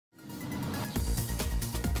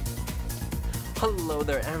Hello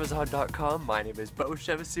there, Amazon.com. My name is Beau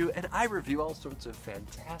and I review all sorts of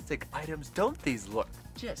fantastic items. Don't these look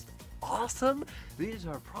just awesome? These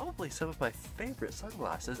are probably some of my favorite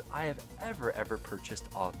sunglasses I have ever purchased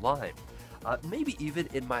online. Maybe even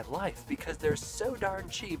in my life, because they're so darn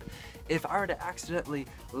cheap. If I were to accidentally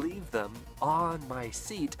leave them on my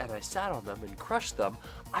seat and I sat on them and crushed them,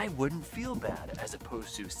 I wouldn't feel bad, as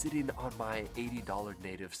opposed to sitting on my $80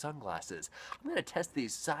 native sunglasses. I'm going to test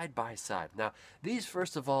these side by side. Now, these,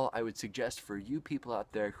 first of all, I would suggest for you people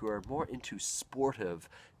out there who are more into sportive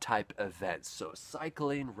type events, so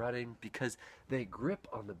cycling, running, because they grip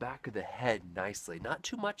on the back of the head nicely. Not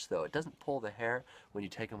too much though, it doesn't pull the hair when you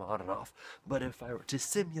take them on and off. But if I were to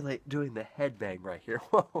simulate doing the headbang right here,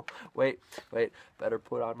 whoa, wait, better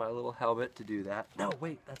put on my little helmet to do that. No,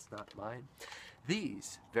 wait, that's not mine.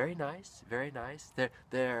 These, very nice, very nice.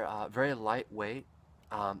 They're very lightweight.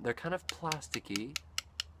 They're kind of plasticky,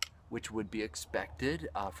 which would be expected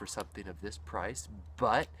for something of this price.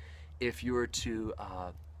 But if you were to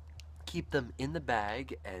keep them in the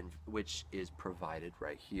bag, and which is provided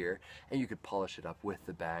right here, and you could polish it up with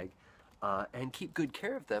the bag, and keep good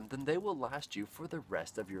care of them, then they will last you for the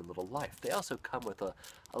rest of your little life. They also come with a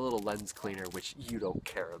little lens cleaner, which you don't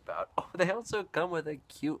care about. Oh, they also come with a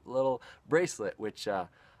cute little bracelet, which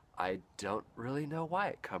I don't really know why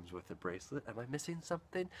it comes with a bracelet. Am I missing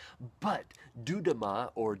something? But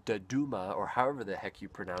Duduma, or Duduma, or however the heck you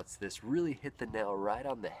pronounce this, really hit the nail right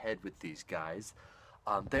on the head with these guys.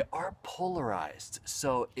 They are polarized,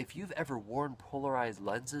 so if you've ever worn polarized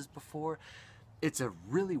lenses before, it's a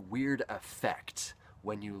really weird effect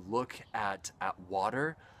when you look at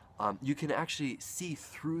water. You can actually see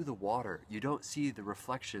through the water. You don't see the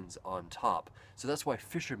reflections on top. So that's why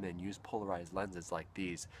fishermen use polarized lenses like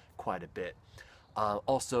these quite a bit.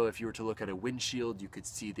 Also, if you were to look at a windshield, you could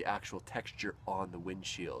see the actual texture on the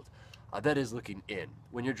windshield. That is looking in.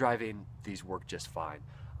 When you're driving, these work just fine.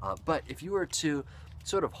 But if you were to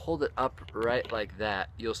sort of hold it up right like that,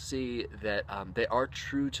 you'll see that they are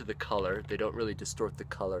true to the color. They don't really distort the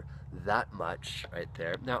color that much right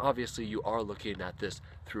there. Now obviously you are looking at this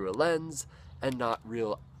through a lens and not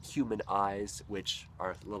real human eyes, which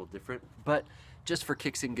are a little different. But just for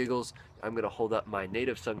kicks and giggles, I'm going to hold up my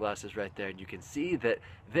native sunglasses right there, and you can see that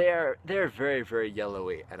they're very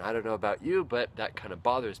yellowy, and I don't know about you, but that kind of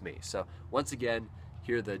bothers me. So once again,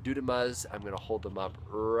 here are the Dudumas. I'm going to hold them up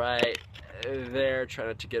right there, try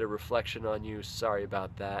not to get a reflection on you. Sorry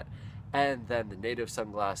about that. And then the native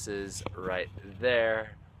sunglasses right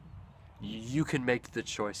there. You can make the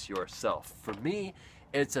choice yourself. For me,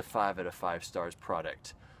 it's a 5 out of 5 stars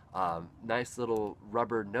product. Nice little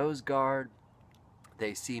rubber nose guard.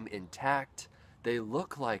 They seem intact. They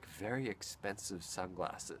look like very expensive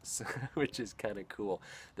sunglasses, which is kind of cool.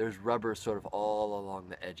 There's rubber sort of all along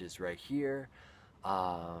the edges right here.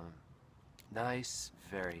 Nice,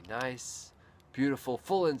 very nice, beautiful,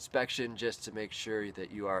 full inspection just to make sure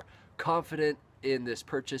that you are confident in this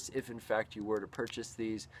purchase, if in fact you were to purchase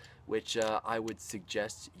these, which I would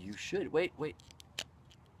suggest you should. Wait,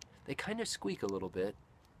 they kind of squeak a little bit.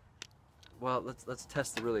 Well, let's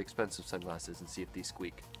test the really expensive sunglasses and see if these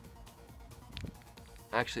squeak.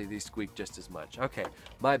 Actually, these squeak just as much. Okay,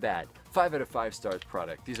 my bad. 5 out of 5 stars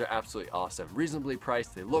product. These are absolutely awesome. Reasonably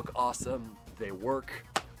priced, they look awesome, they work.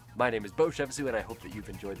 My name is Beau, and I hope that you've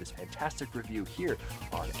enjoyed this fantastic review here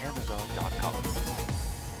on Amazon.com.